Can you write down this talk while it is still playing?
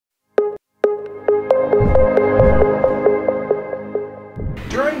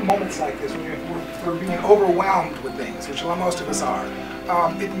overwhelmed with things, which most of us are,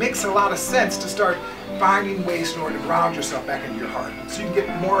 it makes a lot of sense to start finding ways in order to ground yourself back into your heart. So you can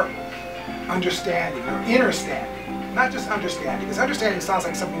get more understanding, or inner standing. Not just understanding, because understanding sounds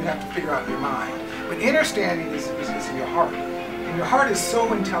like something you have to figure out in your mind. But inner standing is in your heart. And your heart is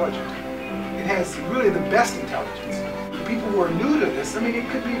so intelligent. It has really the best intelligence. For people who are new to this, I mean, it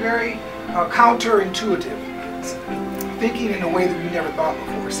could be very counterintuitive. Thinking in a way that you never thought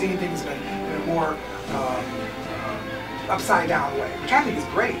before, seeing things in a more upside down way, which I think is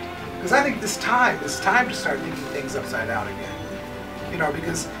great. Because I think it's time to start thinking things upside down again. You know,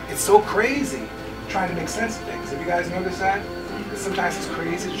 because it's so crazy trying to make sense of things. Have you guys noticed that? That sometimes it's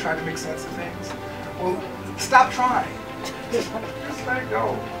crazy to try to make sense of things. Well, stop trying. Just let it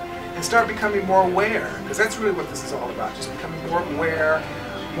go. And start becoming more aware, because that's really what this is all about. Just becoming more aware,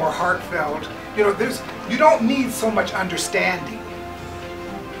 more heartfelt. You know, you don't need so much understanding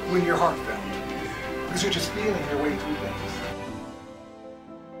when you're heartfelt, because you're just feeling your way through things.